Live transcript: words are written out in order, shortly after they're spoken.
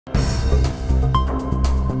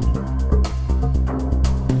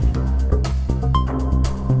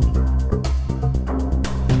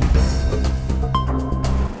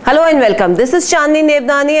Hello and welcome. This is Chandni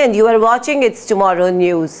Nevnani and you are watching It's Tomorrow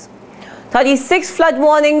News. 36 flood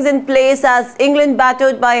warnings in place as England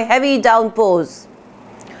battered by heavy downpours.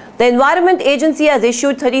 The Environment Agency has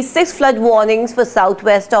issued 36 flood warnings for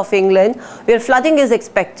southwest of England where flooding is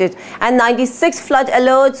expected and 96 flood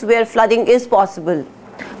alerts where flooding is possible.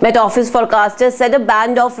 Met Office forecasters said a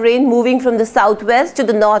band of rain moving from the southwest to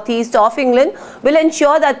the northeast of England will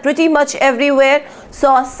ensure that pretty much everywhere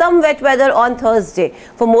saw some wet weather on Thursday.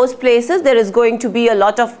 For most places, there is going to be a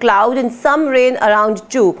lot of cloud and some rain around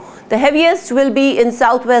too. The heaviest will be in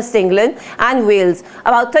southwest England and Wales.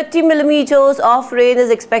 About 30 millimeters of rain is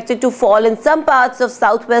expected to fall in some parts of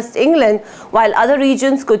southwest England, while other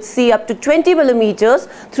regions could see up to 20 millimeters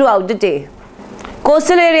throughout the day.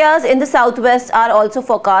 Coastal areas in the southwest are also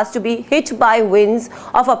forecast to be hit by winds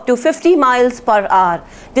of up to 50 miles per hour.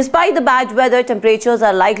 Despite the bad weather, temperatures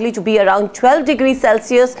are likely to be around 12 degrees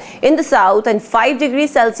Celsius in the south and 5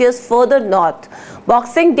 degrees Celsius further north.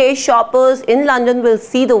 Boxing Day shoppers in London will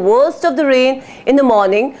see the worst of the rain in the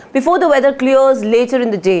morning before the weather clears later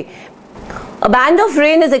in the day. A band of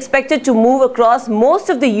rain is expected to move across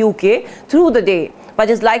most of the UK through the day, but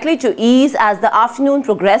is likely to ease as the afternoon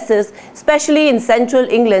progresses, especially in central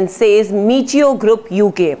England, says Meteo Group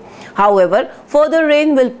UK. However, further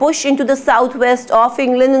rain will push into the southwest of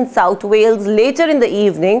England and South Wales later in the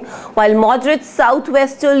evening, while moderate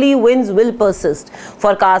southwesterly winds will persist.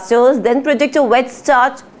 Forecasters then predict a wet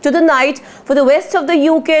start to the night for the west of the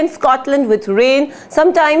UK and Scotland with rain,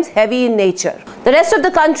 sometimes heavy in nature. The rest of the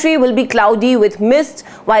country will be cloudy with mist,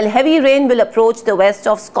 while heavy rain will approach the west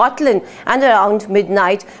of Scotland and around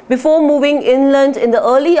midnight before moving inland in the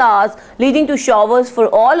early hours, leading to showers for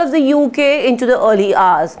all of the UK into the early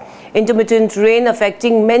hours. Intermittent rain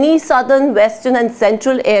affecting many southern, western and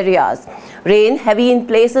central areas. Rain heavy in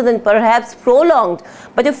places and perhaps prolonged,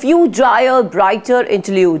 but a few drier, brighter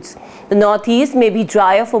interludes. The northeast may be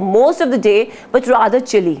drier for most of the day, but rather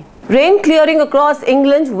chilly. Rain clearing across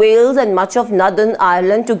England, Wales and much of Northern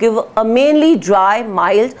Ireland to give a mainly dry,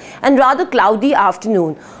 mild and rather cloudy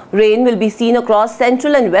afternoon. Rain will be seen across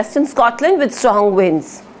central and western Scotland with strong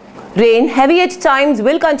winds. Rain, heavy at times,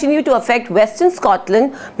 will continue to affect western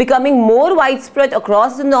Scotland, becoming more widespread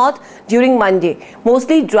across the north during Monday.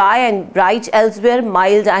 Mostly dry and bright elsewhere,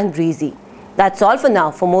 mild and breezy. That's all for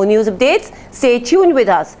now. For more news updates, stay tuned with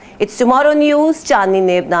us. It's Tomorrow News, Chandni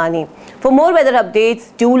Nevnani. For more weather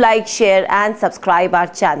updates, do like, share and subscribe our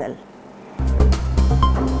channel.